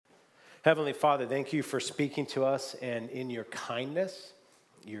Heavenly Father, thank you for speaking to us, and in your kindness,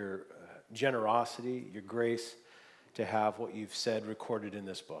 your generosity, your grace to have what you've said recorded in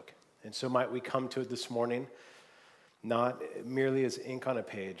this book. And so might we come to it this morning, not merely as ink on a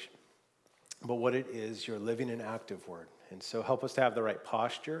page, but what it is, your living and active word. And so help us to have the right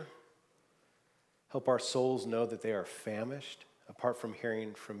posture. Help our souls know that they are famished apart from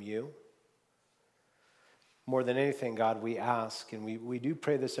hearing from you. More than anything, God, we ask, and we do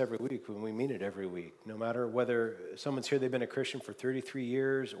pray this every week, when we mean it every week, no matter whether someone's here, they've been a Christian for 33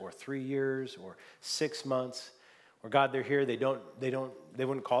 years or 3 years or 6 months, or God, they're here, they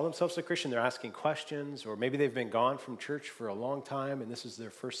wouldn't call themselves a Christian, they're asking questions, or maybe they've been gone from church for a long time and this is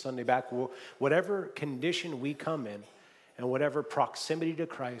their first Sunday back. Whatever condition we come in and whatever proximity to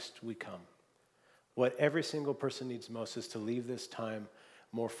Christ we come, what every single person needs most is to leave this time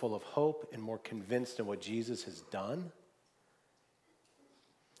more full of hope and more convinced in what Jesus has done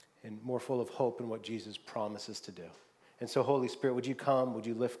and more full of hope in what Jesus promises to do. And so, Holy Spirit, would you come, would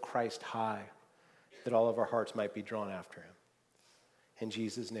you lift Christ high, that all of our hearts might be drawn after him. In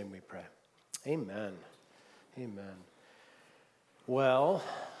Jesus' name we pray. Amen. Amen. Well,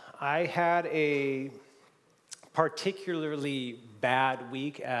 I had a particularly bad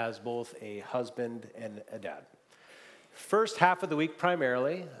week as both a husband and a dad. First half of the week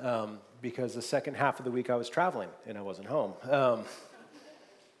primarily, because the second half of the week I was traveling and I wasn't home.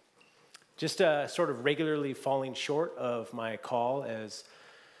 Just sort of regularly falling short of my call as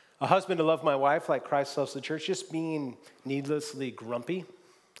a husband to love my wife like Christ loves the church, just being needlessly grumpy,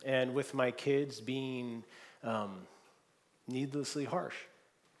 and with my kids being needlessly harsh.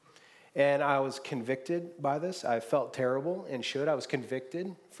 And I was convicted by this. I felt terrible and should. I was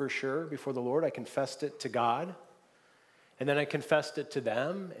convicted for sure before the Lord. I confessed it to God. And then I confessed it to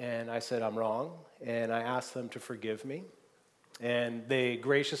them, and I said I'm wrong, and I asked them to forgive me. And they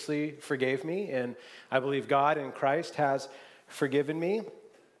graciously forgave me, and I believe God in Christ has forgiven me.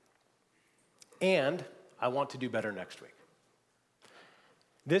 And I want to do better next week.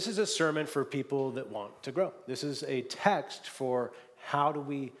 This is a sermon for people that want to grow. This is a text for how do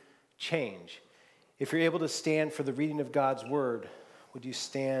we change. If you're able to stand for the reading of God's word, would you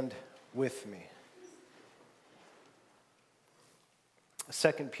stand with me? 2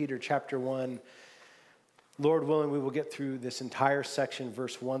 Peter chapter 1. Lord willing, we will get through this entire section,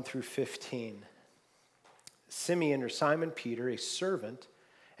 verse 1 through 15. Simeon, or Simon Peter, a servant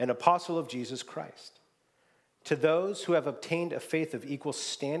and apostle of Jesus Christ, to those who have obtained a faith of equal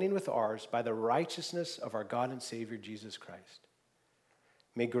standing with ours by the righteousness of our God and Savior Jesus Christ.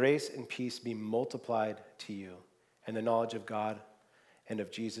 May grace and peace be multiplied to you and the knowledge of God and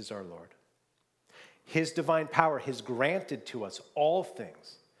of Jesus our Lord. His divine power has granted to us all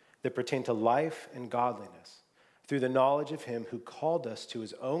things that pertain to life and godliness through the knowledge of him who called us to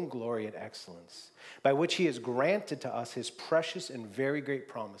his own glory and excellence, by which he has granted to us his precious and very great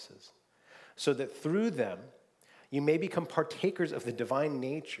promises, so that through them you may become partakers of the divine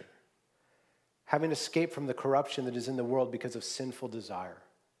nature, having escaped from the corruption that is in the world because of sinful desire.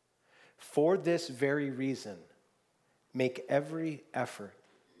 For this very reason, make every effort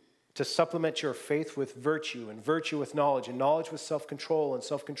to supplement your faith with virtue, and virtue with knowledge, and knowledge with self-control, and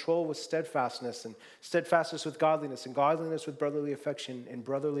self-control with steadfastness, and steadfastness with godliness, and godliness with brotherly affection, and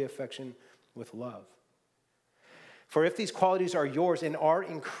brotherly affection with love. For if these qualities are yours and are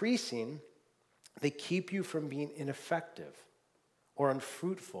increasing, they keep you from being ineffective or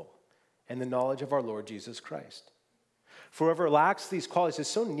unfruitful in the knowledge of our Lord Jesus Christ. For whoever lacks these qualities is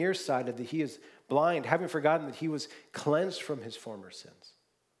so nearsighted that he is blind, having forgotten that he was cleansed from his former sins.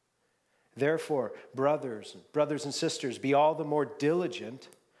 Therefore, brothers and sisters, be all the more diligent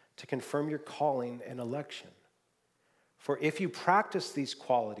to confirm your calling and election. For if you practice these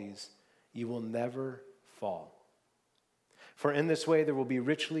qualities, you will never fall. For in this way there will be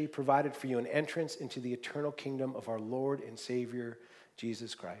richly provided for you an entrance into the eternal kingdom of our Lord and Savior,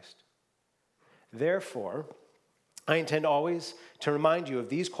 Jesus Christ. Therefore, I intend always to remind you of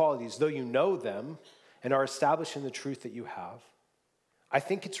these qualities, though you know them and are established in the truth that you have. I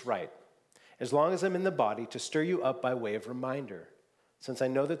think it's right, as long as I'm in the body, to stir you up by way of reminder, since I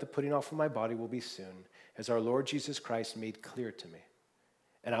know that the putting off of my body will be soon, as our Lord Jesus Christ made clear to me.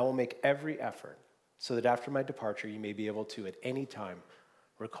 And I will make every effort so that after my departure, you may be able to at any time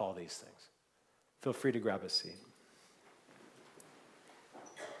recall these things. Feel free to grab a seat.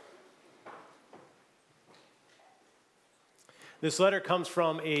 This letter comes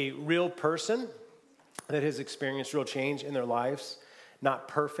from a real person that has experienced real change in their lives. Not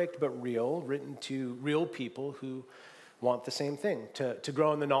perfect, but real, written to real people who want the same thing, to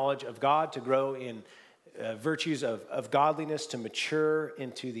grow in the knowledge of God, to grow in virtues of godliness to mature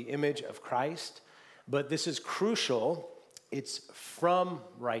into the image of Christ. But this is crucial. It's from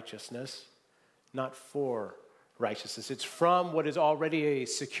righteousness, not for righteousness. It's from what is already a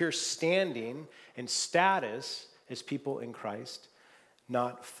secure standing and status as people in Christ,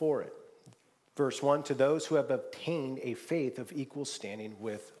 not for it. Verse 1, to those who have obtained a faith of equal standing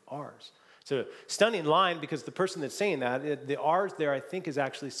with ours. It's a stunning line because the person that's saying that, the ours there, I think, is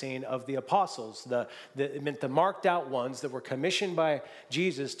actually saying of the apostles. It meant the marked out ones that were commissioned by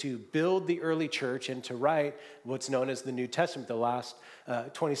Jesus to build the early church and to write what's known as the New Testament, the last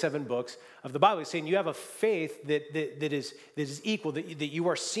 27 books of the Bible. He's saying you have a faith that is equal, that you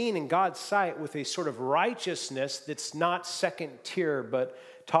are seen in God's sight with a sort of righteousness that's not second tier but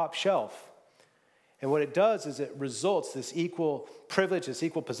top shelf. And what it does is it results, this equal privilege, this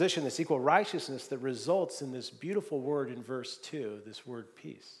equal position, this equal righteousness that results in this beautiful word in verse 2, this word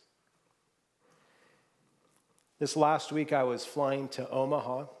peace. This last week I was flying to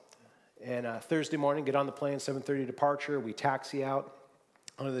Omaha, and Thursday morning, get on the plane, 7:30 departure, we taxi out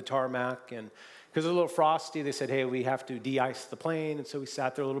onto the tarmac, and because it was a little frosty, they said, hey, we have to de-ice the plane, and so we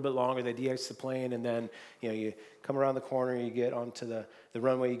sat there a little bit longer, they de-iced the plane, and then, you come around the corner, you get onto the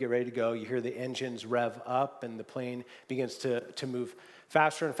runway, you get ready to go, you hear the engines rev up, and the plane begins to move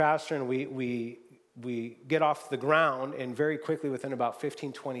faster and faster, and we get off the ground, and very quickly, within about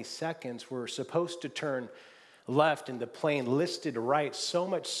 15, 20 seconds, we're supposed to turn left, and the plane listed right, so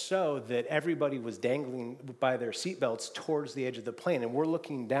much so that everybody was dangling by their seatbelts towards the edge of the plane. And we're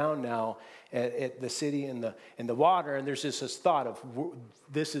looking down now at the city and the water, and there's just this thought of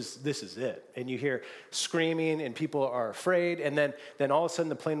this is it. And you hear screaming, and people are afraid. And then all of a sudden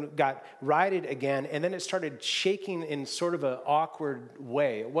the plane got righted again, and then it started shaking in sort of an awkward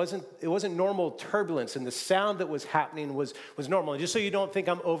way. It wasn't normal turbulence, and the sound that was happening was normal. And just so you don't think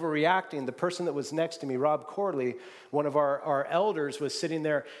I'm overreacting, the person that was next to me, Rob Corley, one of our elders, was sitting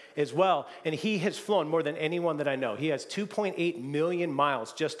there as well, and he has flown more than anyone that I know. He has 2.8 million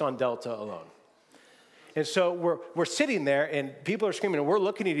miles just on Delta alone. And so we're sitting there, and people are screaming, and we're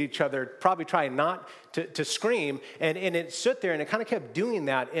looking at each other, probably trying not to scream, and it stood there, and it kind of kept doing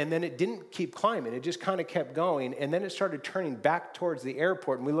that, and then it didn't keep climbing. It just kind of kept going, and then it started turning back towards the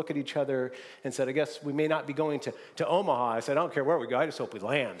airport, and we look at each other and said, I guess we may not be going to Omaha. I said, I don't care where we go, I just hope we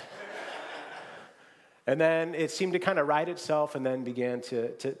land. And then it seemed to kind of right itself and then began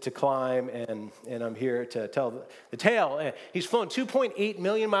to climb, and I'm here to tell the tale. He's flown 2.8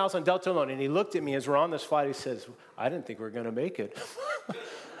 million miles on Delta alone, and he looked at me as we're on this flight. He says, I didn't think we were going to make it.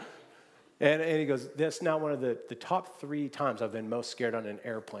 and he goes, that's not one of the top 3 times I've been most scared on an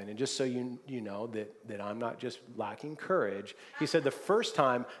airplane. And just so you know that I'm not just lacking courage, he said the first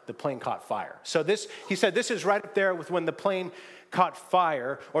time the plane caught fire. So he said this is right up there with when the plane caught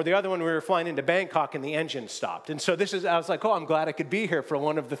fire, or the other one we were flying into Bangkok and the engine stopped. And so I was like, I'm glad I could be here for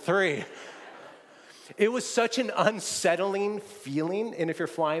one of the 3. It was such an unsettling feeling, and if you're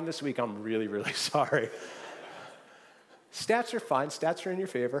flying this week, I'm really, really sorry. Stats are fine, stats are in your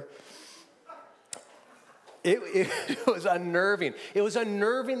favor. It was unnerving. It was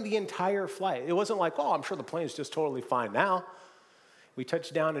unnerving the entire flight. It wasn't like, I'm sure the plane's just totally fine now. We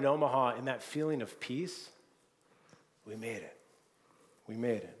touched down in Omaha, and that feeling of peace, we made it. We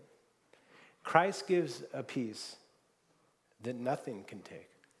made it. Christ gives a peace that nothing can take.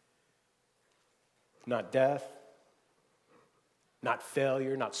 Not death, not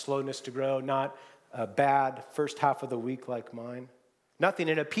failure, not slowness to grow, not a bad first half of the week like mine. Nothing.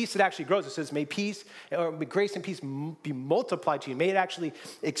 And a peace that actually grows. It says, may peace, or may grace and peace be multiplied to you. May it actually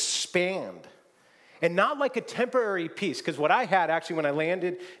expand. And not like a temporary peace, because what I had actually when I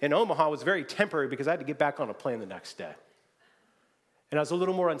landed in Omaha was very temporary because I had to get back on a plane the next day. And I was a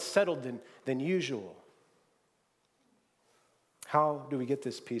little more unsettled than usual. How do we get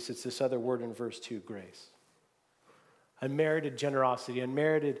this peace? It's this other word in verse 2, grace. Unmerited generosity,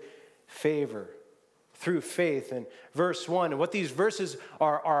 unmerited favor through faith. And verse 1, and what these verses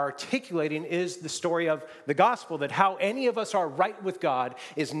are articulating is the story of the gospel, that how any of us are right with God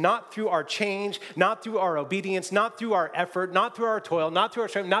is not through our change, not through our obedience, not through our effort, not through our toil, not through our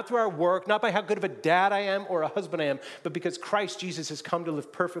strength, not through our work, not by how good of a dad I am or a husband I am, but because Christ Jesus has come to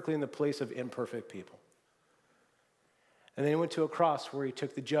live perfectly in the place of imperfect people. And then he went to a cross where he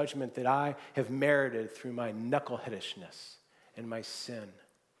took the judgment that I have merited through my knuckleheadishness and my sin.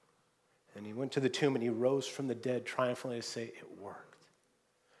 And he went to the tomb and he rose from the dead triumphantly to say, it worked.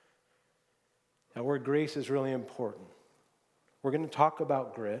 That word grace is really important. We're going to talk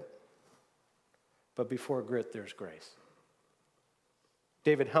about grit, but before grit, there's grace.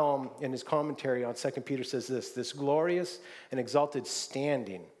 David Helm, in his commentary on 2 Peter, says this glorious and exalted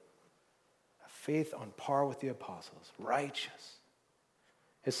standing, faith on par with the apostles, righteous,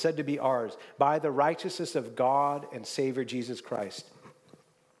 is said to be ours by the righteousness of God and Savior Jesus Christ.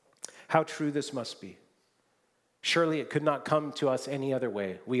 How true this must be. Surely it could not come to us any other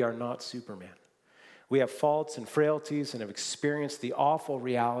way. We are not Superman. We have faults and frailties and have experienced the awful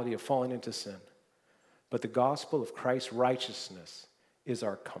reality of falling into sin. But the gospel of Christ's righteousness is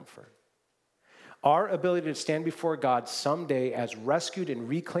our comfort. Our ability to stand before God someday as rescued and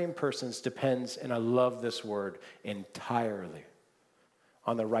reclaimed persons depends, and I love this word, entirely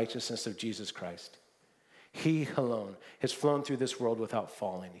on the righteousness of Jesus Christ. He alone has flown through this world without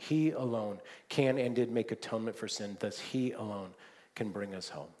falling. He alone can and did make atonement for sin. Thus, he alone can bring us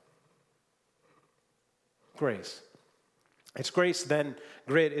home. Grace. It's grace, then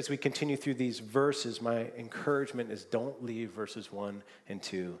grit, as we continue through these verses. My encouragement is don't leave verses 1 and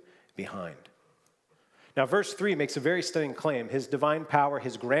 2 behind. Now, verse 3 makes a very stunning claim. His divine power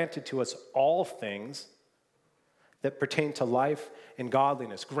has granted to us all things that pertain to life and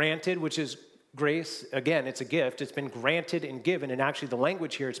godliness. Granted, which is grace, again, it's a gift. It's been granted and given. And actually, the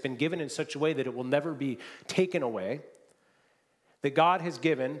language here, it's been given in such a way that it will never be taken away. That God has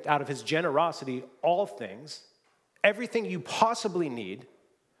given, out of his generosity, all things, everything you possibly need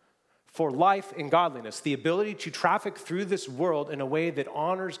for life and godliness, the ability to traffic through this world in a way that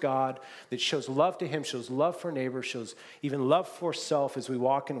honors God, that shows love to him, shows love for neighbor, shows even love for self as we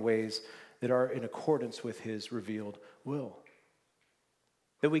walk in ways that are in accordance with his revealed will.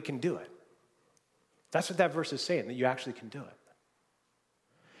 That we can do it. That's what that verse is saying, that you actually can do it.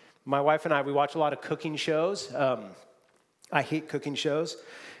 My wife and I, we watch a lot of cooking shows. I hate cooking shows.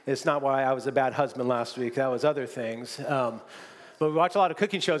 It's not why I was a bad husband last week. That was other things. But we watch a lot of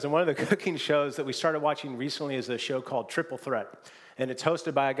cooking shows, and one of the cooking shows that we started watching recently is a show called Triple Threat. And it's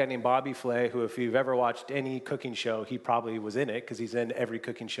hosted by a guy named Bobby Flay, who, if you've ever watched any cooking show, he probably was in it because he's in every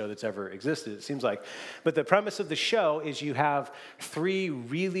cooking show that's ever existed, it seems like. But the premise of the show is you have three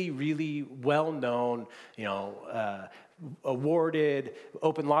really, really well-known, awarded,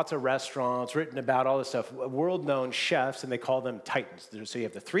 opened lots of restaurants, written about all this stuff, world-known chefs, and they call them titans. So you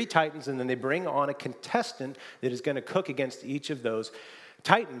have the three titans, and then they bring on a contestant that is going to cook against each of those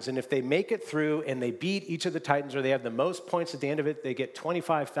titans. And if they make it through and they beat each of the titans, or they have the most points at the end of it, they get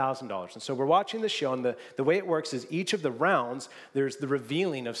 $25,000. And so we're watching the show, and the way it works is each of the rounds, there's the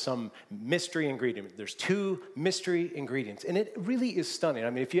revealing of some mystery ingredient. There's 2 mystery ingredients. And it really is stunning.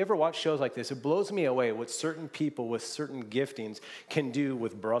 I mean, if you ever watch shows like this, it blows me away what certain people with certain giftings can do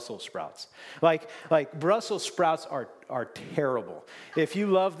with Brussels sprouts. Like Brussels sprouts are terrible. If you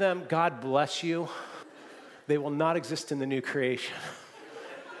love them, God bless you. They will not exist in the new creation.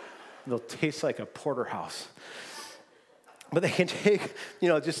 They'll taste like a porterhouse. But they can take,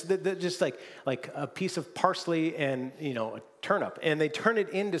 just like a piece of parsley and, a turnip, and they turn it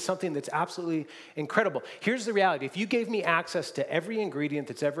into something that's absolutely incredible. Here's the reality. If you gave me access to every ingredient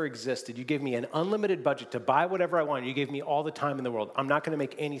that's ever existed, you gave me an unlimited budget to buy whatever I want, you gave me all the time in the world, I'm not going to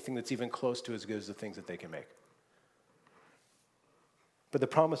make anything that's even close to as good as the things that they can make. But the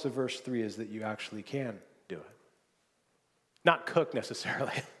promise of verse 3 is that you actually can do it. Not cook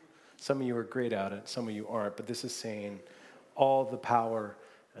necessarily. Some of you are great at it, some of you aren't, but this is saying all the power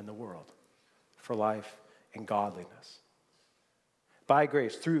in the world for life and godliness. By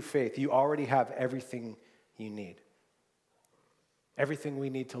grace, through faith, you already have everything you need. Everything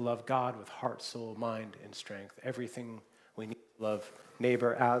we need to love God with heart, soul, mind, and strength. Everything we need to love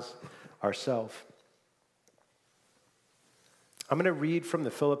neighbor as ourselves. I'm going to read from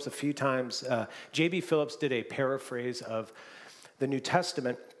the Phillips a few times. J.B. Phillips did a paraphrase of the New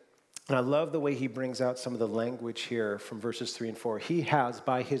Testament. And I love the way he brings out some of the language here from verses 3 and 4. He has,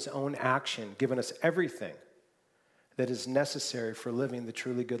 by his own action, given us everything that is necessary for living the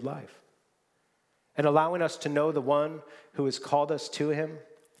truly good life, and allowing us to know the one who has called us to him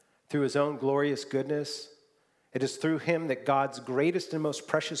through his own glorious goodness. It is through him that God's greatest and most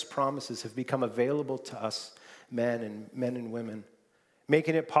precious promises have become available to us, men and women,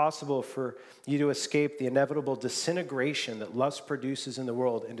 making it possible for you to escape the inevitable disintegration that lust produces in the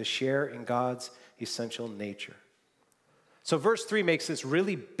world and to share in God's essential nature. So verse 3 makes this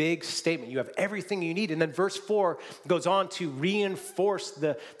really big statement. You have everything you need. And then verse 4 goes on to reinforce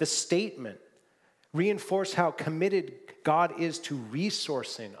the statement, reinforce how committed God is to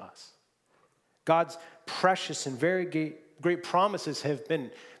resourcing us. God's precious and very great promises have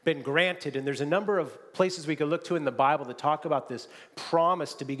been granted, and there's a number of places we could look to in the Bible that talk about this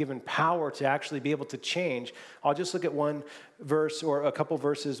promise to be given power to actually be able to change. I'll just look at one verse or a couple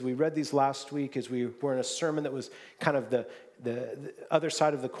verses. We read these last week as we were in a sermon that was kind of the other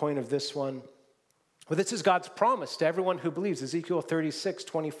side of the coin of this one. Well, this is God's promise to everyone who believes. Ezekiel 36,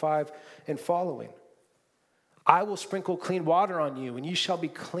 25 and following. I will sprinkle clean water on you, and you shall be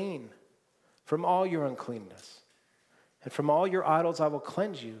clean from all your uncleanness. And from all your idols I will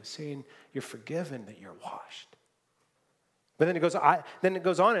cleanse you, saying you're forgiven, that you're washed. But then it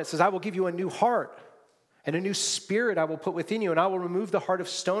goes on and it says, I will give you a new heart, and a new spirit I will put within you, and I will remove the heart of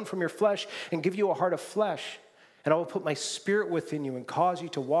stone from your flesh and give you a heart of flesh. And I will put my spirit within you and cause you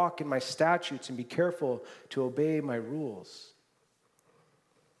to walk in my statutes and be careful to obey my rules.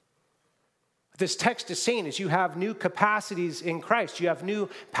 What this text is saying is you have new capacities in Christ. You have new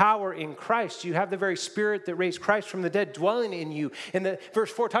power in Christ. You have the very spirit that raised Christ from the dead dwelling in you. And the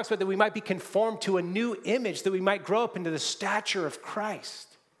verse 4 talks about that we might be conformed to a new image, that we might grow up into the stature of Christ.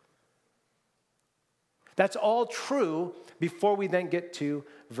 That's all true before we then get to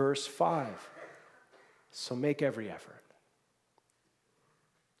verse 5. So make every effort.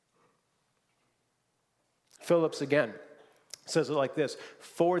 Phillips again says it like this: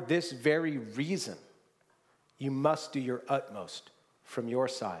 for this very reason, you must do your utmost from your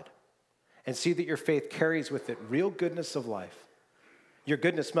side and see that your faith carries with it real goodness of life. Your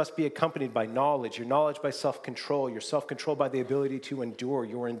goodness must be accompanied by knowledge, your knowledge by self-control, your self-control by the ability to endure.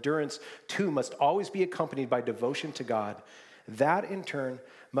 Your endurance, too, must always be accompanied by devotion to God. That, in turn,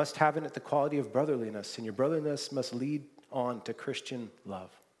 must have in it the quality of brotherliness, and your brotherliness must lead on to Christian love.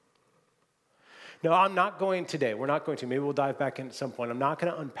 Now, we're not going to, maybe we'll dive back in at some point. I'm not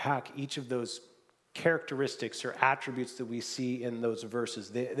going to unpack each of those characteristics or attributes that we see in those verses.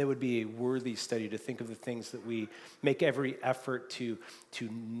 They would be a worthy study to think of the things that we make every effort to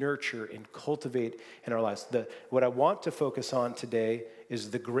nurture and cultivate in our lives. What I want to focus on today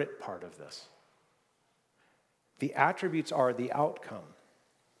is the grit part of this. The attributes are the outcome.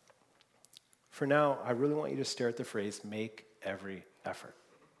 For now, I really want you to stare at the phrase, make every effort.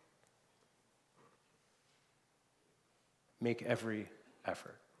 Make every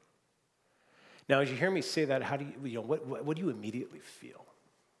effort. Now, as you hear me say that, how do what do you immediately feel?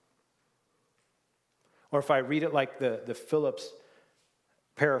 Or if I read it like the Phillips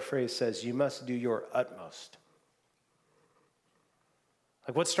paraphrase says, you must do your utmost.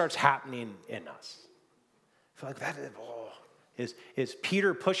 Like what starts happening in us? I feel like that is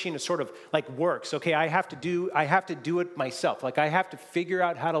Peter pushing a sort of like works. Okay, I have to do it myself. Like I have to figure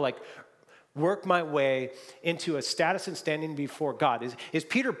out how to like work my way into a status and standing before God. Is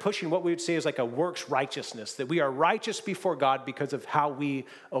Peter pushing what we would say is like a works righteousness, that we are righteous before God because of how we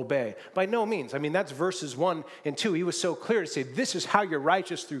obey? By no means. I mean, that's verses 1 and 2. He was so clear to say, this is how you're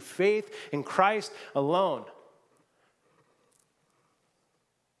righteous, through faith in Christ alone.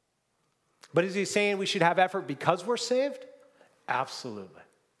 But is he saying we should have effort because we're saved? Absolutely.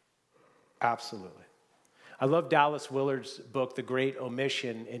 Absolutely. I love Dallas Willard's book, The Great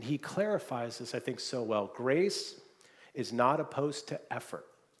Omission, and he clarifies this, I think, so well. Grace is not opposed to effort.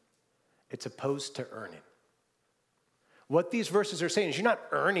 It's opposed to earning. What these verses are saying is you're not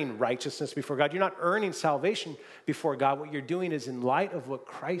earning righteousness before God. You're not earning salvation before God. What you're doing is, in light of what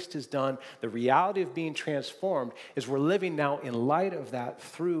Christ has done, the reality of being transformed, is we're living now in light of that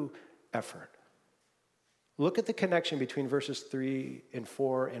through effort. Look at the connection between verses 3 and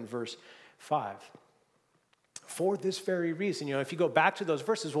 4 and verse 5. For this very reason, if you go back to those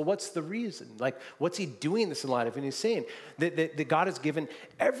verses, well, what's the reason? Like, what's he doing this in light of? And he's saying that God has given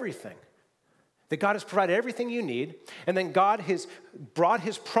everything. That God has provided everything you need. And then God has brought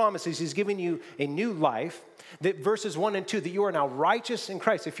his promises. He's giving you a new life. That verses 1 and 2, that you are now righteous in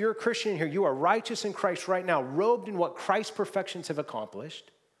Christ. If you're a Christian here, you are righteous in Christ right now, robed in what Christ's perfections have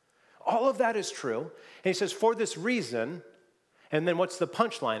accomplished. All of that is true. And he says, for this reason, and then what's the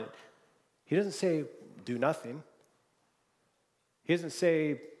punchline? He doesn't say, do nothing. He doesn't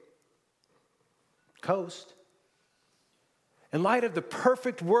say, coast. In light of the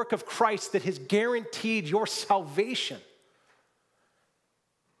perfect work of Christ that has guaranteed your salvation,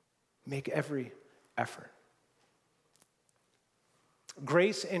 make every effort.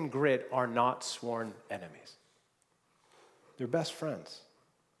 Grace and grit are not sworn enemies. They're best friends.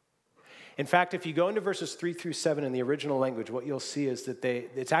 In fact, if you go into verses 3 through 7 in the original language, what you'll see is that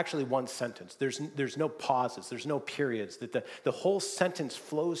it's actually one sentence. There's no pauses. There's no periods. That the whole sentence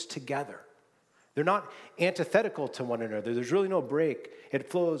flows together. They're not antithetical to one another. There's really no break. It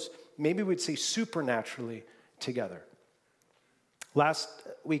flows, maybe we'd say, supernaturally together. Last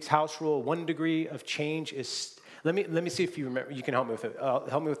week's house rule, 1 degree of change is, let me see if you remember. You can help me with it.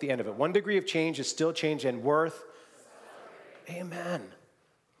 Help me with the end of it. 1 degree of change is still change and worth. Amen.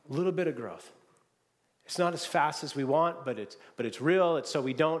 A little bit of growth. It's not as fast as we want, but it's real. It's so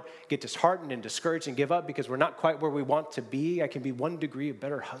we don't get disheartened and discouraged and give up because we're not quite where we want to be. I can be 1 degree a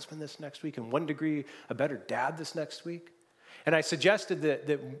better husband this next week and 1 degree a better dad this next week. And I suggested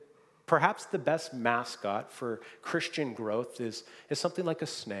that perhaps the best mascot for Christian growth is something like a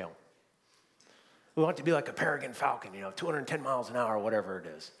snail. We want it to be like a peregrine falcon, 210 miles an hour, whatever it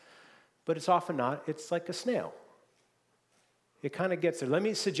is. But it's often not. It's like a snail. It kind of gets there. Let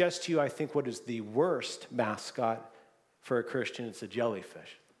me suggest to you, I think, what is the worst mascot for a Christian. It's a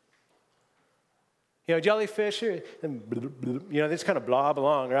jellyfish. Jellyfish, they just kind of blob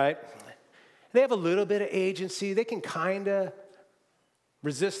along, right? They have a little bit of agency. They can kind of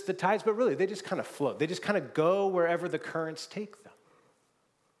resist the tides, but really, they just kind of float. They just kind of go wherever the currents take them.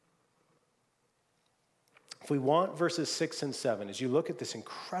 If we want verses 6 and 7, as you look at this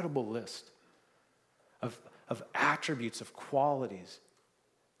incredible list of attributes, of qualities,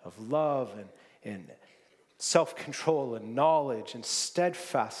 of love and self-control and knowledge and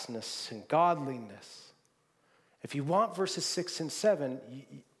steadfastness and godliness. If you want verses 6 and 7,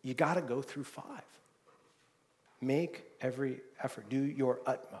 you got to go through 5. Make every effort. Do your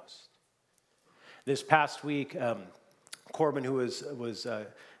utmost. This past week, Corbin, who is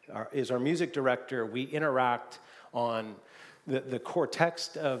our music director, we interact on the core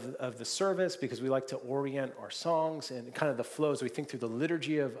text of the service because we like to orient our songs and kind of the flows. We think through the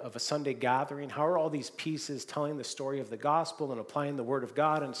liturgy of a Sunday gathering. How are all these pieces telling the story of the gospel and applying the word of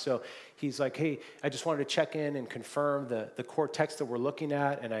God? And so he's like, hey, I just wanted to check in and confirm the core text that we're looking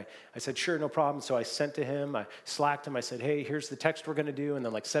at. And I said, sure, no problem. So I sent to him, I slacked him. I said, hey, here's the text we're going to do. And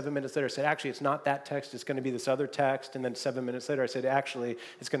then like 7 minutes later, I said, actually, it's not that text. It's going to be this other text. And then 7 minutes later, I said, actually,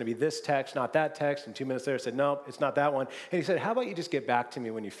 it's going to be this text, not that text. And 2 minutes later, I said, no, it's not that one. And he said, how about you just get back to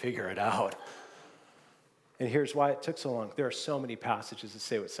me when you figure it out? And here's why it took so long. There are so many passages that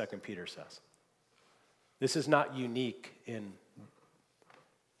say what 2 Peter says. This is not unique in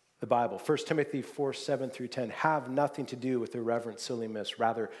the Bible. 1 Timothy 4:7-10, have nothing to do with irreverent silliness.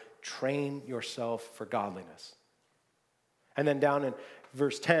 Rather, train yourself for godliness. And then down in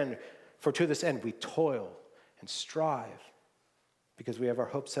verse 10, for to this end we toil and strive because we have our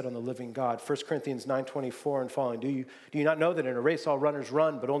hope set on the living God. 1 Corinthians 9:24 and following, do you not know that in a race all runners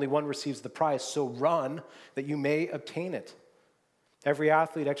run, but only one receives the prize? So run that you may obtain it. Every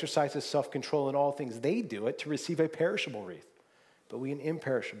athlete exercises self-control in all things. They do it to receive a perishable wreath, but we an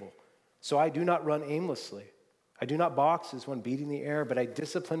imperishable. So I do not run aimlessly. I do not box as one beating the air, but I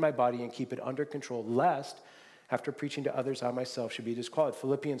discipline my body and keep it under control, lest after preaching to others, I myself should be disqualified.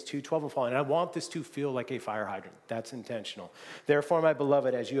 Philippians 2:12 and following. And I want this to feel like a fire hydrant. That's intentional. Therefore, my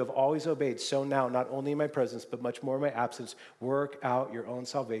beloved, as you have always obeyed, so now, not only in my presence, but much more in my absence, work out your own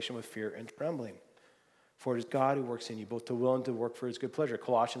salvation with fear and trembling. For it is God who works in you, both to will and to work for his good pleasure.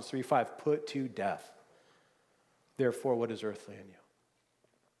 Colossians 3:5, put to death, therefore, what is earthly in you.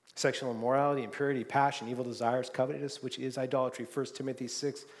 Sexual immorality, impurity, passion, evil desires, covetousness, which is idolatry. 1 Timothy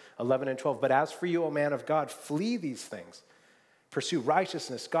 6:11 and 12. But as for you, O man of God, flee these things. Pursue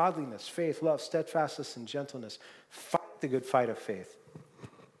righteousness, godliness, faith, love, steadfastness, and gentleness. Fight the good fight of faith.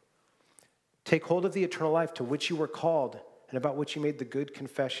 Take hold of the eternal life to which you were called and about which you made the good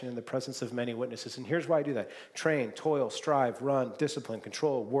confession in the presence of many witnesses. And here's why I do that. Train, toil, strive, run, discipline,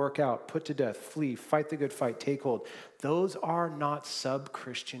 control, work out, put to death, flee, fight the good fight, take hold. Those are not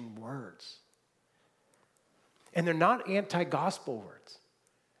sub-Christian words. And they're not anti-gospel words.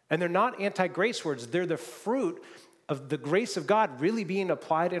 And they're not anti-grace words. They're the fruit of the grace of God really being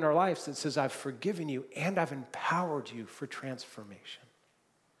applied in our lives that says, I've forgiven you and I've empowered you for transformation.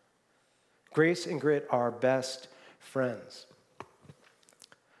 Grace and grit are best friends.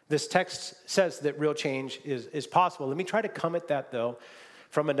 This text says that real change is possible. Let me try to come at that, though,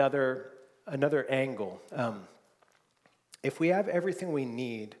 from another angle. If we have everything we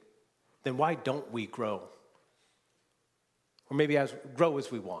need, then why don't we grow? Or maybe grow as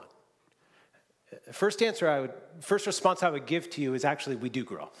we want. First response I would give to you is actually we do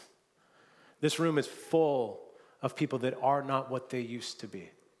grow. This room is full of people that are not what they used to be,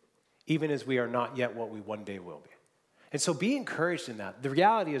 even as we are not yet what we one day will be. And so be encouraged in that. The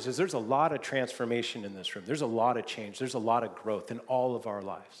reality is there's a lot of transformation in this room. There's a lot of change. There's a lot of growth in all of our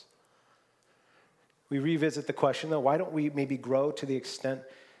lives. We revisit the question, though, why don't we maybe grow to the extent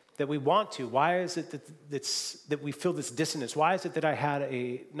that we want to? Why is it that we feel this dissonance? Why is it that I had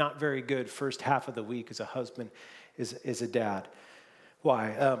a not very good first half of the week as a husband, as a dad?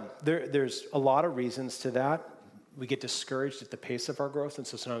 Why? There's a lot of reasons to that. We get discouraged at the pace of our growth, and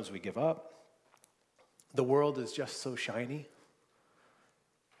so sometimes we give up. The world is just so shiny,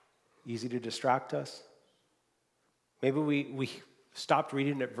 easy to distract us. Maybe we stopped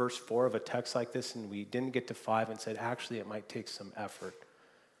reading at verse 4 of a text like this and we didn't get to 5 and said, actually, it might take some effort.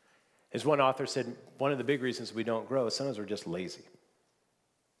 As one author said, one of the big reasons we don't grow is sometimes we're just lazy.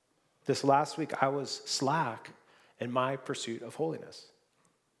 This last week, I was slack in my pursuit of holiness.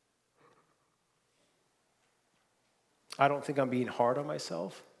 I don't think I'm being hard on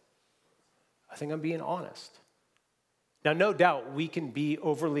myself. I think I'm being honest. Now, no doubt we can be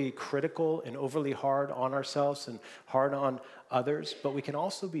overly critical and overly hard on ourselves and hard on others, but we can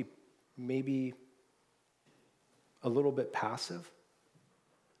also be maybe a little bit passive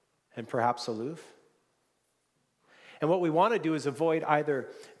and perhaps aloof. And what we want to do is avoid either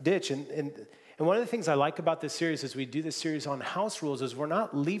ditch. And one of the things I like about this series as we do this series on house rules is we're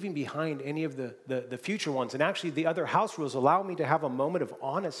not leaving behind any of the future ones. And actually, the other house rules allow me to have a moment of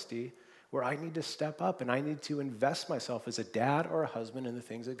honesty where I need to step up and I need to invest myself as a dad or a husband in the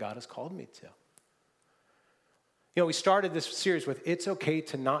things that God has called me to. You know, we started this series with, it's okay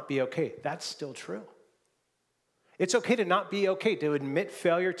to not be okay. That's still true. It's okay to not be okay, to admit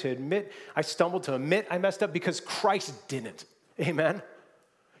failure, to admit I stumbled, to admit I messed up because Christ didn't. Amen?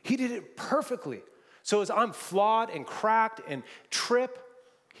 He did it perfectly. So as I'm flawed and cracked and trip,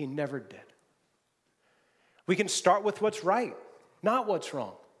 he never did. We can start with what's right, not what's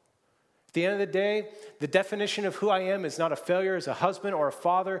wrong. At the end of the day, the definition of who I am is not a failure as a husband or a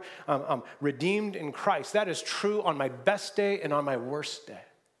father. I'm redeemed in Christ. That is true on my best day and on my worst day.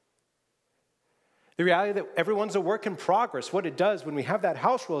 The reality that everyone's a work in progress, what it does when we have that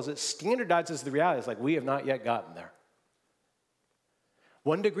house rule is it standardizes the reality. It's like we have not yet gotten there.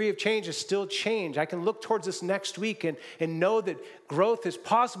 1 degree of change is still change. I can look towards this next week and know that growth is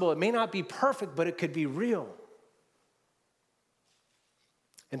possible. It may not be perfect, but it could be real.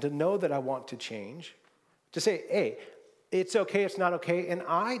 And to know that I want to change, to say, hey, it's okay, it's not okay, and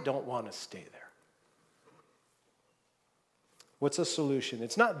I don't want to stay there. What's a solution?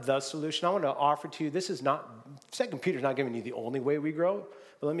 It's not the solution. I want to offer to you, this is not, 2 Peter's not giving you the only way we grow,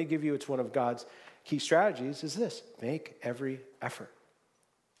 but let me give you, it's one of God's key strategies, is this: make every effort.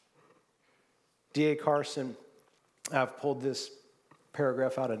 D.A. Carson, I've pulled this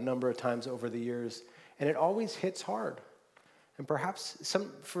paragraph out a number of times over the years, and it always hits hard. And perhaps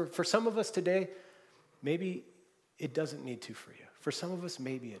for some of us today, maybe it doesn't need to for you. For some of us,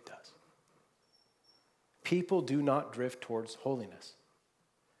 maybe it does. People do not drift towards holiness.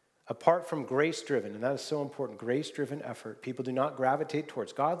 Apart from grace-driven, and that is so important, grace-driven effort, people do not gravitate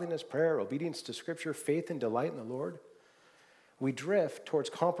towards godliness, prayer, obedience to Scripture, faith, and delight in the Lord. We drift towards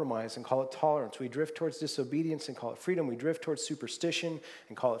compromise and call it tolerance. We drift towards disobedience and call it freedom. We drift towards superstition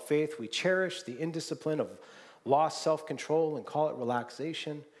and call it faith. We cherish the indiscipline of lost self-control and call it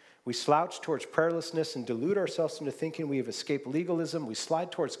relaxation. We slouch towards prayerlessness and delude ourselves into thinking we have escaped legalism. We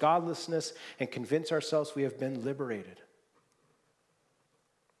slide towards godlessness and convince ourselves we have been liberated.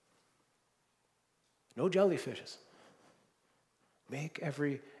 No jellyfishes. Make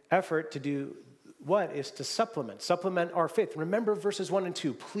every effort to do what is to supplement our faith. Remember verses 1 and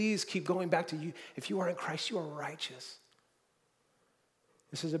 2. Please keep going back to you. If you are in Christ, you are righteous.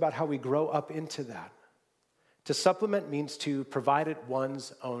 This is about how we grow up into that. To supplement means to provide at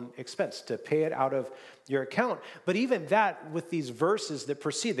one's own expense, to pay it out of your account. But even that, with these verses that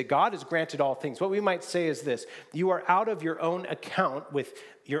precede, that God has granted all things, what we might say is this: you are out of your own account with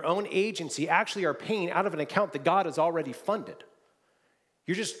your own agency, actually are paying out of an account that God has already funded.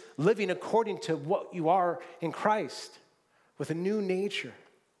 You're just living according to what you are in Christ, with a new nature,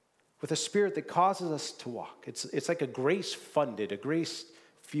 with a spirit that causes us to walk. It's like a grace-funded, a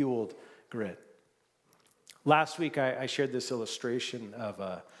grace-fueled grid. Last week, I shared this illustration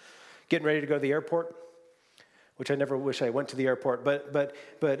of getting ready to go to the airport, which I never wish I went to the airport, but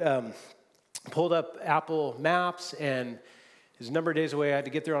pulled up Apple Maps, and it was a number of days away. I had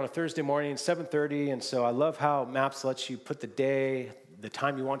to get there on a Thursday morning, 7:30, and so I love how Maps lets you put the day, the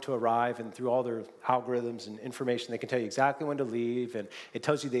time you want to arrive, and through all their algorithms and information, they can tell you exactly when to leave, and it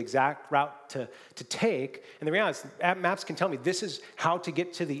tells you the exact route to take. And the reality is, Maps can tell me this is how to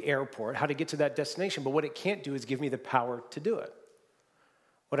get to the airport, how to get to that destination, but what it can't do is give me the power to do it.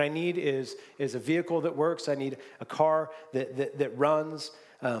 What I need is a vehicle that works. I need a car that runs.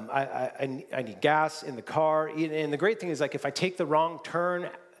 I need gas in the car. And the great thing is, like, if I take the wrong turn,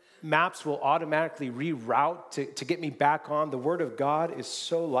 Maps will automatically reroute to get me back on. The Word of God is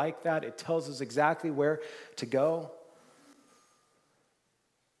so like that. It tells us exactly where to go.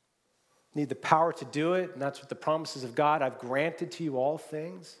 Need the power to do it, and that's what the promises of God. I've granted to you all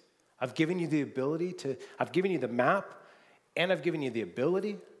things. I've given you the ability to, I've given you the map, and I've given you the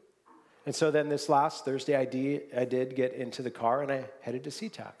ability. And so then this last Thursday, I did get into the car, and I headed to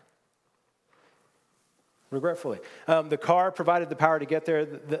SeaTac. regretfully. The car provided the power to get there.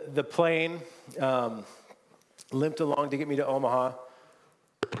 The plane limped along to get me to Omaha.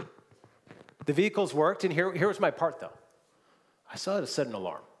 The vehicles worked, and here was my part, though. I still had to set an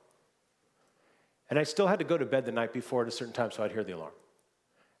alarm. And I still had to go to bed the night before at a certain time so I'd hear the alarm.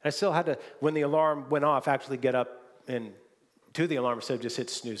 And I still had to, when the alarm went off, actually get up and do the alarm instead of just hit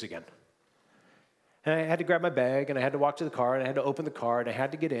snooze again. And I had to grab my bag, and I had to walk to the car, and I had to open the car, and I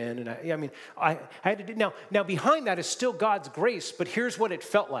had to get in. And I had to do, now behind that is still God's grace, but here's what it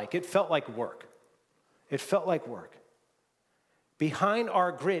felt like. It felt like work. It felt like work. Behind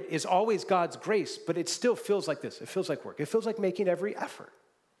our grit is always God's grace, but it still feels like this. It feels like work. It feels like making every effort.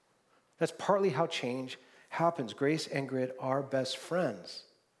 That's partly how change happens. Grace and grit are best friends.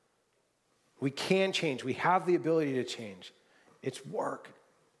 We can change. We have the ability to change. It's work.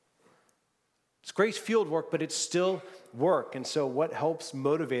 It's grace-fueled work, but it's still work. And so what helps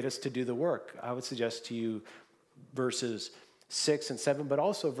motivate us to do the work? I would suggest to you verses 6 and 7, but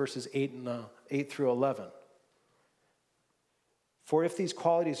also verses 8 through 11. For if these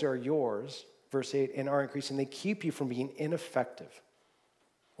qualities are yours, verse 8, and are increasing, they keep you from being ineffective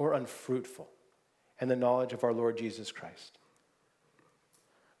or unfruitful in the knowledge of our Lord Jesus Christ.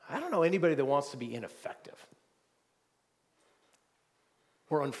 I don't know anybody that wants to be ineffective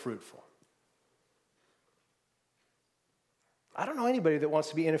or unfruitful. I don't know anybody that wants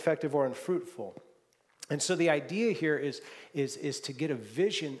to be ineffective or unfruitful. And so the idea here is to get a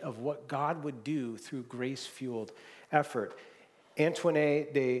vision of what God would do through grace-fueled effort. Antoine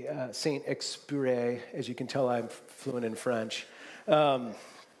de Saint-Exupéry, as you can tell I'm fluent in French,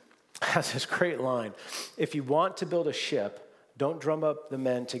 has this great line. If you want to build a ship, don't drum up the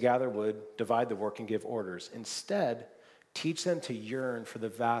men to gather wood, divide the work, and give orders. Instead, teach them to yearn for the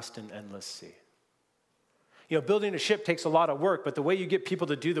vast and endless sea. You know, building a ship takes a lot of work, but the way you get people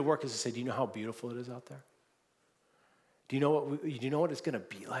to do the work is to say, do you know how beautiful it is out there? Do you know what it's going to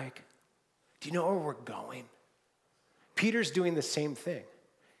be like? Do you know where we're going? Peter's doing the same thing.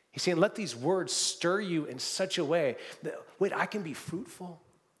 He's saying, let these words stir you in such a way that, wait, I can be fruitful.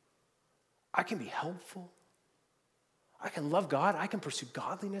 I can be helpful. I can love God. I can pursue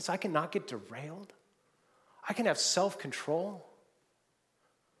godliness. I can not get derailed. I can have self-control.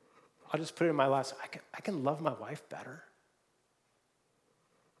 I'll just put it in my last, I can love my wife better.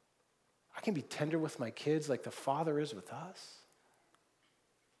 I can be tender with my kids like the Father is with us.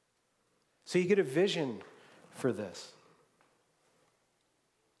 So you get a vision for this.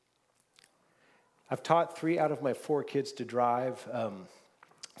 I've taught 3 out of my 4 kids to drive.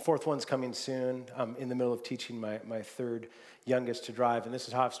 Fourth one's coming soon. I'm in the middle of teaching my 3rd youngest to drive, and this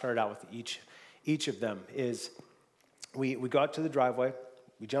is how I've started out with each of them, is we go out to the driveway,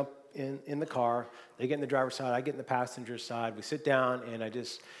 we jump in the car, they get in the driver's side, I get in the passenger side, we sit down, and I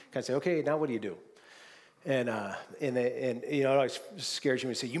just kind of say, okay, now what do you do? And you know, it always scares you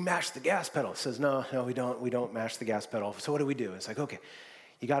when you say, you mash the gas pedal. It says, no, we don't mash the gas pedal. So what do we do? It's like, okay,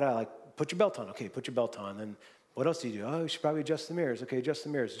 you gotta put your belt on. Okay, put your belt on. Then what else do you do? Oh, you should probably adjust the mirrors. Okay, adjust the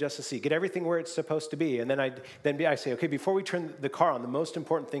mirrors, adjust the seat. Get everything where it's supposed to be. And then I say, okay, before we turn the car on, the most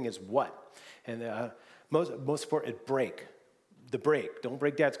important thing is what? And most important is brake. The brake. Don't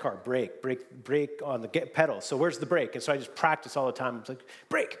break Dad's car. Brake on the pedal. So where's the brake? And so I just practice all the time. It's like,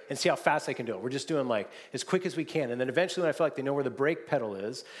 brake, and see how fast I can do it. We're just doing as quick as we can. And then eventually when I feel like they know where the brake pedal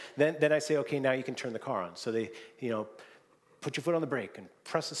is, then I say, okay, now you can turn the car on. So they, put your foot on the brake and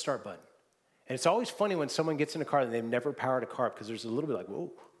press the start button. And it's always funny when someone gets in a car and they've never powered a car up because there's a little bit like,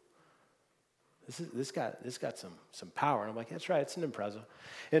 whoa, this got some power. And I'm like, that's right, it's an Impreza.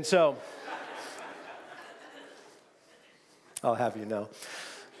 And so, I'll have you know.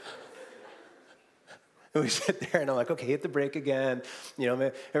 And we sit there and I'm like, okay, hit the brake again.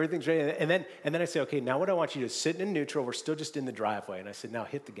 Everything's ready. And then I say, okay, now what I want you to do is sit in neutral. We're still just in the driveway. And I said, now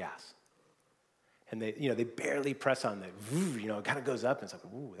hit the gas. And they barely press on it kind of goes up. And it's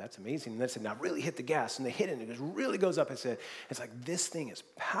like, ooh, that's amazing. And then I said, now really hit the gas. And they hit it and it really goes up. I said, it's like, this thing is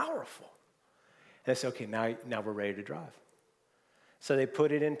powerful. And I said, okay, now we're ready to drive. So they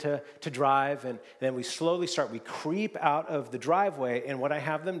put it into drive, and then we slowly start. We creep out of the driveway, and what I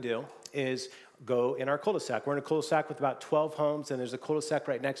have them do is go in our cul-de-sac. We're in a cul-de-sac with about 12 homes, and there's a cul-de-sac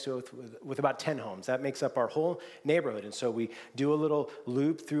right next to it with about 10 homes. That makes up our whole neighborhood, and so we do a little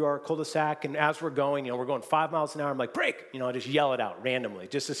loop through our cul-de-sac, and as we're going, we're going 5 miles an hour. I'm like, brake! I just yell it out randomly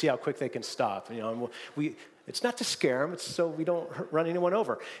just to see how quick they can stop. And it's not to scare them, it's so we don't run anyone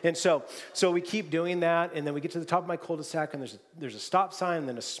over. And so we keep doing that, and then we get to the top of my cul-de-sac, and there's a stop sign, and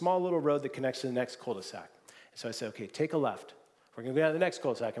then a small little road that connects to the next cul-de-sac. So I said, okay, take a left. We're going to go down to the next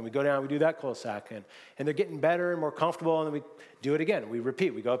cul-de-sac, and we go down, we do that cul-de-sac, and they're getting better and more comfortable, and then we do it again. We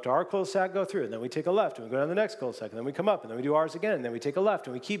repeat. We go up to our cul-de-sac, go through, and then we take a left, and we go down the next cul-de-sac, and then we come up, and then we do ours again, and then we take a left,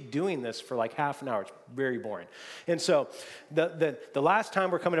 and we keep doing this for like half an hour. It's very boring. And so the last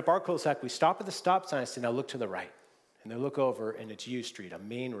time we're coming up our cul-de-sac, we stop at the stop sign and say, now look to the right. And they look over, and it's U Street, a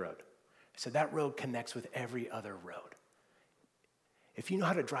main road. I said, that road connects with every other road. If you know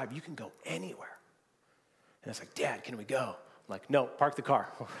how to drive, you can go anywhere. And it's like, Dad, can we go? I'm like, no, park the car.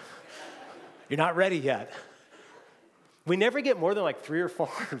 You're not ready yet. We never get more than like 300 or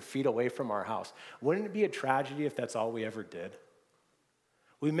 400 feet away from our house. Wouldn't it be a tragedy if that's all we ever did?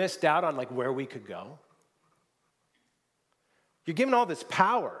 We missed out on like where we could go. You're given all this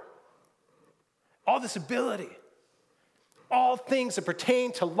power, all this ability, all things that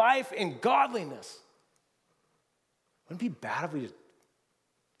pertain to life and godliness. Wouldn't it be bad if we just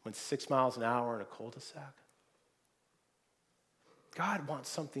went 6 miles an hour in a cul-de-sac? God wants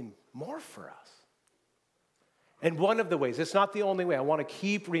something more for us. And one of the ways, it's not the only way, I want to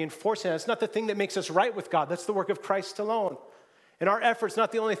keep reinforcing that. It's not the thing that makes us right with God. That's the work of Christ alone. And our effort's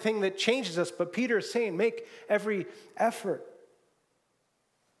not the only thing that changes us, but Peter is saying, make every effort.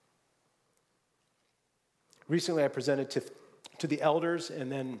 Recently, I presented to the elders and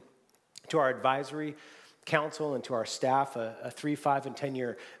then to our advisory council and to our staff a 3, 5, and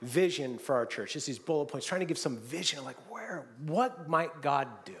 10-year vision for our church. Just these bullet points, trying to give some vision of like what might God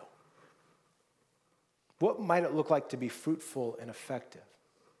do? What might it look like to be fruitful and effective?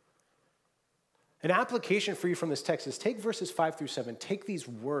 An application for you from this text is take verses 5 through 7, take these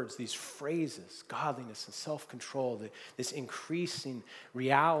words, these phrases, godliness and self-control, this increasing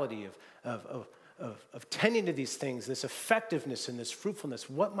reality of tending to these things, this effectiveness and this fruitfulness.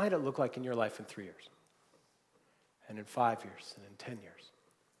 What might it look like in your life in 3 years? And in 5 years, and in 10 years.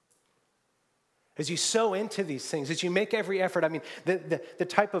 As you sow into these things, as you make every effort, I mean, the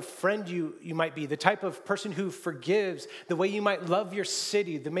type of friend you might be, the type of person who forgives, the way you might love your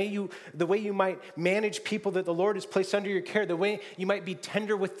city, the way you might manage people that the Lord has placed under your care, the way you might be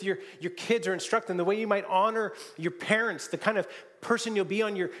tender with your kids or instruct them, the way you might honor your parents, the kind of person you'll be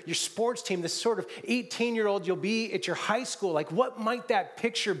on your sports team, this sort of 18-year-old you'll be at your high school. Like, what might that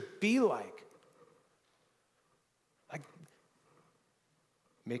picture be like?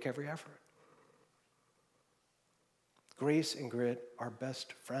 Make every effort. Grace and grit are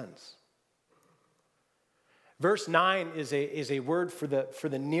best friends. Verse 9 is a word for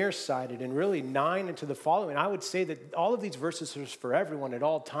the nearsighted, and really 9 into the following. I would say that all of these verses are for everyone at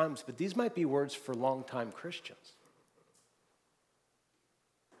all times, but these might be words for longtime Christians.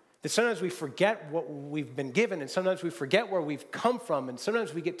 That sometimes we forget what we've been given, and sometimes we forget where we've come from, and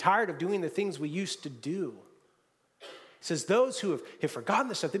sometimes we get tired of doing the things we used to do. It says those who have forgotten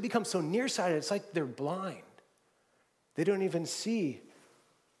this stuff, they become so nearsighted, it's like they're blind. They don't even see.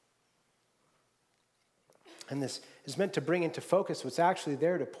 And this is meant to bring into focus what's actually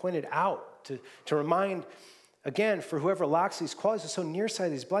there, to point it out, to remind, again, for whoever lacks these qualities is so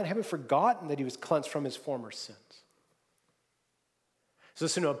nearsighted, he's blind, having forgotten that he was cleansed from his former sins. I was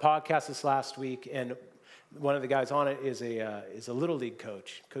listening to a podcast this last week, and one of the guys on it is a little league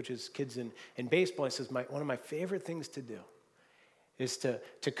coach, coaches kids in baseball. He says, one of my favorite things to do is to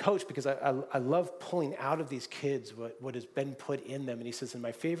coach, because I love pulling out of these kids what has been put in them. And he says, and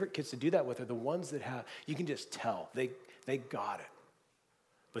my favorite kids to do that with are the ones that have, you can just tell, they got it,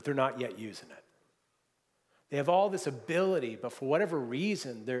 but they're not yet using it. They have all this ability, but for whatever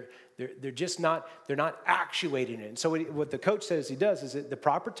reason, they're just not, they're not actuating it. And so what the coach says he does is at the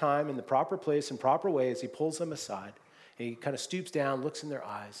proper time, in the proper place, in proper way, as he pulls them aside, and he kind of stoops down, looks in their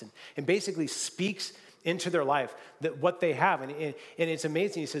eyes, and basically speaks into their life that what they have. And it's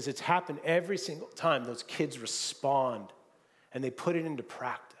amazing. He says it's happened every single time those kids respond and they put it into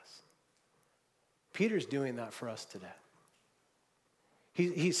practice. Peter's doing that for us today.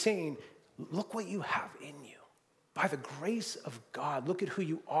 He's saying, look what you have in you. By the grace of God, look at who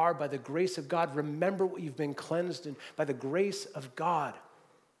you are by the grace of God. Remember what you've been cleansed in by the grace of God.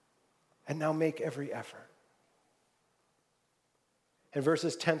 And now make every effort. And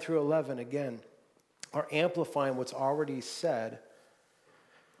verses 10 through 11, again, are amplifying what's already said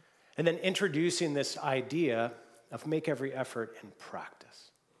and then introducing this idea of make every effort in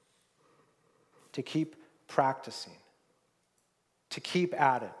practice. To keep practicing. To keep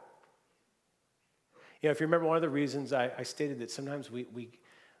at it. You know, if you remember, one of the reasons I stated that sometimes we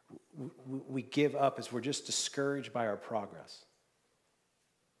give up is we're just discouraged by our progress.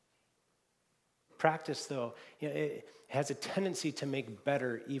 Practice, though, it has a tendency to make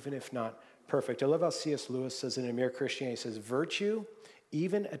better, even if not perfect. I love how C.S. Lewis says in A Mere Christianity, he says, virtue,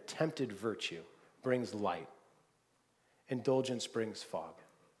 even attempted virtue, brings light. indulgence brings fog.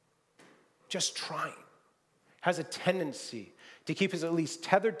 Just trying has a tendency to keep us at least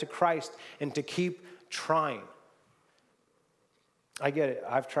tethered to Christ and to keep trying. I get it.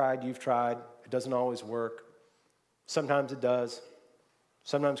 I've tried, you've tried. It doesn't always work. Sometimes it does.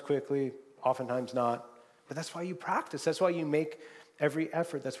 Sometimes quickly, oftentimes not. But that's why you practice. That's why you make every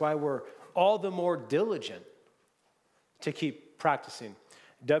effort. That's why we're all the more diligent to keep practicing.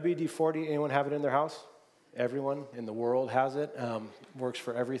 WD-40, anyone have it in their house? Everyone in the world has it. Works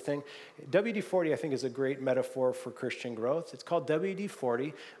for everything. WD-40, I think, is a great metaphor for Christian growth. It's called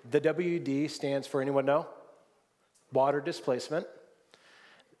WD-40. The WD stands for, anyone know? Water displacement.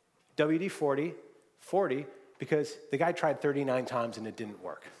 WD-40, 40, because the guy tried 39 times and it didn't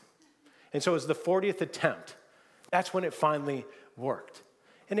work. And so it was the 40th attempt. That's when it finally worked.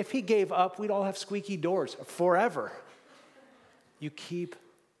 And if he gave up, we'd all have squeaky doors forever. You keep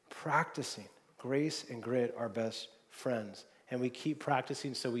practicing. Grace and grit are best friends. And we keep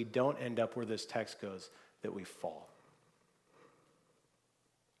practicing so we don't end up where this text goes, that we fall.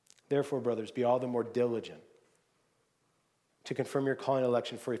 Therefore, brothers, be all the more diligent to confirm your calling and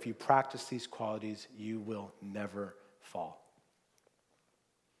election, for if you practice these qualities, you will never fall.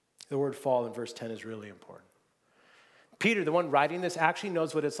 The word fall in verse 10 is really important. Peter, the one writing this, actually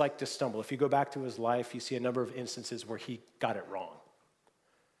knows what it's like to stumble. If you go back to his life, you see a number of instances where he got it wrong.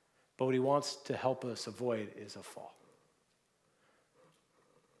 But what he wants to help us avoid is a fall.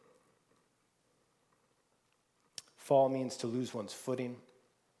 Fall means to lose one's footing.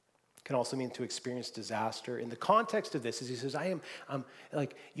 It can also mean to experience disaster. In the context of this, is he says,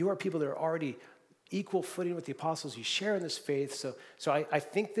 you are people that are already equal footing with the apostles. You share in this faith. So I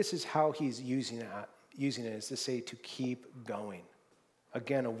think this is how he's using it is to say to keep going.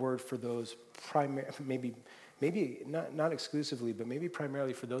 Again, a word for those maybe not exclusively, but maybe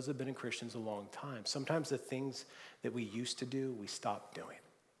primarily for those that have been in Christians a long time. Sometimes the things that we used to do, we stop doing.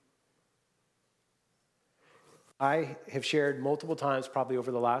 I have shared multiple times, probably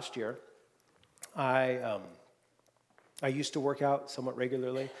over the last year. I used to work out somewhat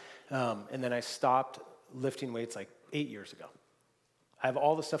regularly, and then I stopped lifting weights like 8 years ago. I have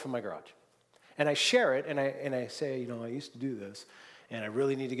all the stuff in my garage. And I share it, and I say, I used to do this, and I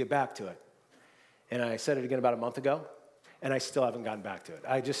really need to get back to it. And I said it again about a month ago, and I still haven't gotten back to it.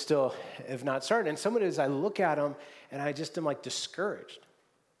 I just still have not started. And some of it is I look at them, and I just am like discouraged.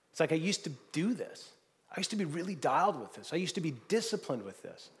 It's like I used to do this. I used to be really dialed with this. I used to be disciplined with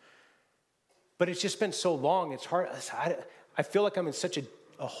this. But it's just been so long, it's hard. I feel like I'm in such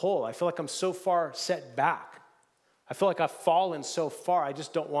a hole. I feel like I'm so far set back. I feel like I've fallen so far, I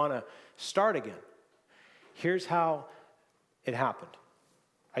just don't want to start again. Here's how it happened.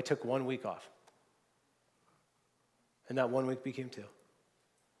 I took 1 week off. And that 1 week became 2. And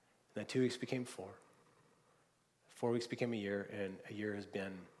then 2 weeks became 4. 4 weeks became a year, and a year has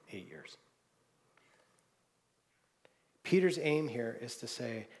been 8 years. Peter's aim here is to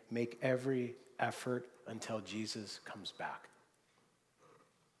say, make every effort until Jesus comes back.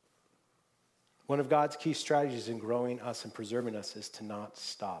 One of God's key strategies in growing us and preserving us is to not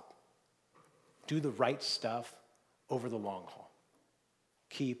stop. Do the right stuff over the long haul.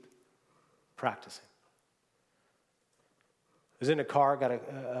 Keep practicing. I was in a car.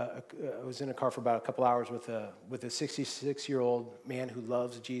 I was in a car for about a couple hours with a 66-year-old man who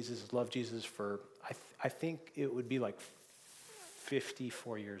loves Jesus. Has loved Jesus for I think it would be like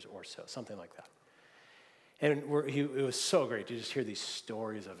 54 years or so, something like that. And it was so great to just hear these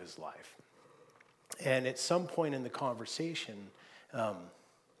stories of his life. And at some point in the conversation,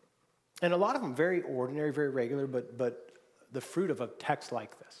 and a lot of them very ordinary, very regular, but the fruit of a text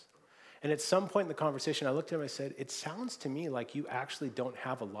like this. And at some point in the conversation, I looked at him and I said, it sounds to me like you actually don't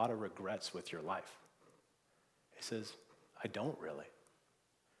have a lot of regrets with your life. He says, I don't really.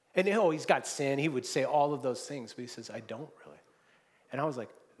 And he's got sin. He would say all of those things, but he says, I don't really. And I was like,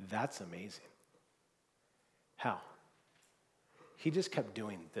 that's amazing. How? He just kept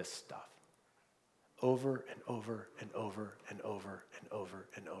doing this stuff over and over and over and over and over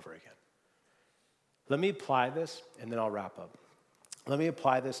and over again. Let me apply this, and then I'll wrap up. Let me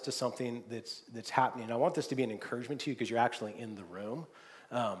apply this to something that's happening. I want this to be an encouragement to you because you're actually in the room.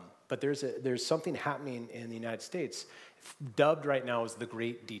 But there's something happening in the United States, dubbed right now as the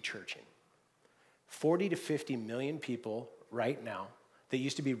Great Dechurching. 40 to 50 million people right now that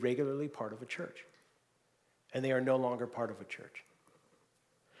used to be regularly part of a church. And they are no longer part of a church.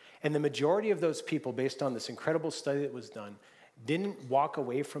 And the majority of those people, based on this incredible study that was done, didn't walk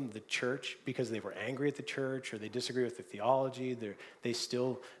away from the church because they were angry at the church or they disagree with the theology. They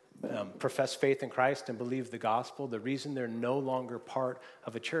still profess faith in Christ and believe the gospel. The reason they're no longer part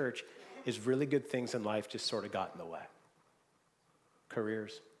of a church is really good things in life just sort of got in the way.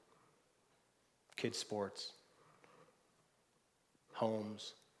 careers, kids' sports,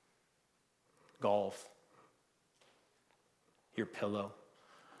 homes, golf, your pillow.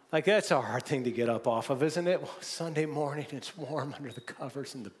 Like, that's a hard thing to get up off of, isn't it? Well, Sunday morning, it's warm under the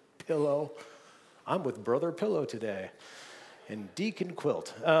covers and the pillow. I'm with Brother Pillow today and Deacon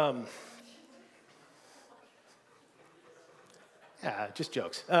Quilt. Yeah, just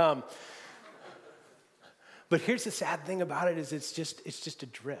jokes. But here's the sad thing about it is it's just a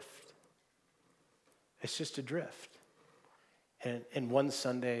drift. It's just a drift. And one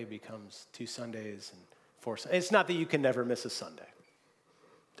Sunday becomes 2 Sundays and 4 Sundays. It's not that you can never miss a Sunday.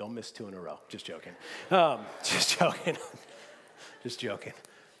 Don't miss 2 in a row. Just joking. Just joking. Just joking.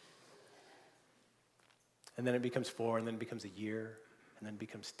 And then it becomes 4, and then it becomes a year, and then it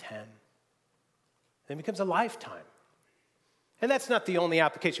becomes 10. Then it becomes a lifetime. And that's not the only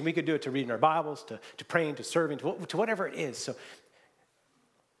application. We could do it to reading our Bibles, to praying, to serving, to whatever it is. So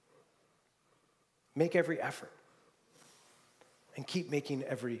make every effort. And keep making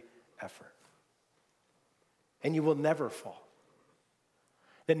every effort. And you will never fall.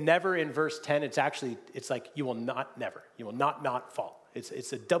 The never in verse 10, it's like you will not never. You will not fall.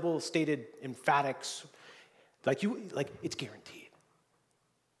 It's a double stated emphatics. Like it's guaranteed.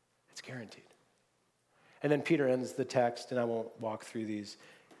 It's guaranteed. And then Peter ends the text, and I won't walk through these,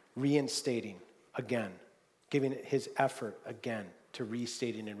 reinstating again, giving his effort again to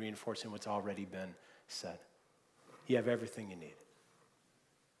restating and reinforcing what's already been said. You have everything you need.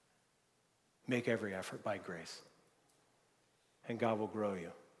 Make every effort by grace. And God will grow you.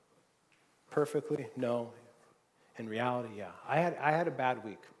 Perfectly? No. In reality, yeah. I had a bad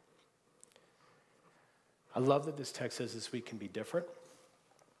week. I love that this text says this week can be different.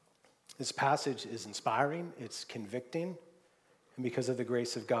 This passage is inspiring, it's convicting, and because of the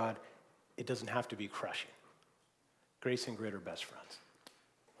grace of God, it doesn't have to be crushing. Grace and grit are best friends.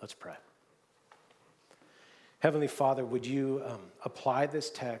 Let's pray. Heavenly Father, would you apply this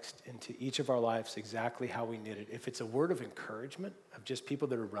text into each of our lives exactly how we need it? If it's a word of encouragement of just people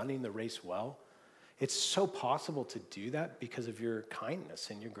that are running the race well, it's so possible to do that because of your kindness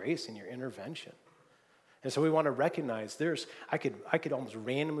and your grace and your intervention. And so we want to recognize I could almost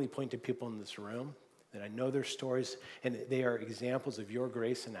randomly point to people in this room that I know their stories, and they are examples of your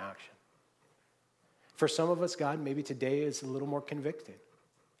grace in action. For some of us, God, maybe today is a little more convicting.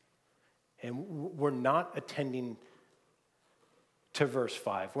 And we're not attending to verse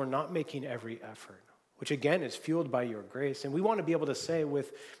 5. We're not making every effort, which again is fueled by your grace. And we want to be able to say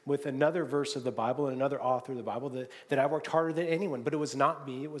with another verse of the Bible and another author of the Bible that I worked harder than anyone, but it was not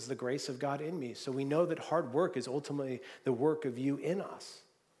me, it was the grace of God in me. So we know that hard work is ultimately the work of you in us.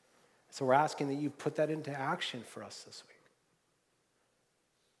 So we're asking that you put that into action for us this week.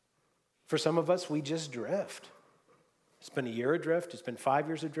 For some of us, we just drift. It's been a year adrift, it's been 5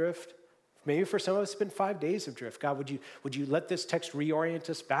 years adrift. Maybe for some of us, it's been 5 days of drift. God, would you let this text reorient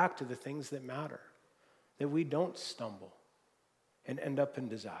us back to the things that matter? That we don't stumble and end up in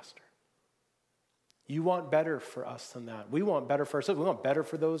disaster. You want better for us than that. We want better for ourselves. We want better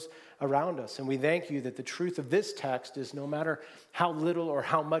for those around us. And we thank you that the truth of this text is no matter how little or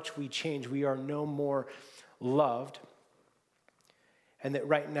how much we change, we are no more loved. And that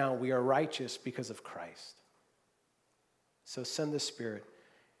right now we are righteous because of Christ. So send the Spirit.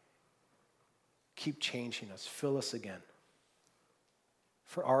 Keep changing us. Fill us again.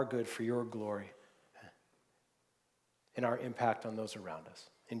 For our good, for your glory. And our impact on those around us.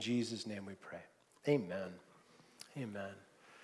 In Jesus' name we pray. Amen. Amen.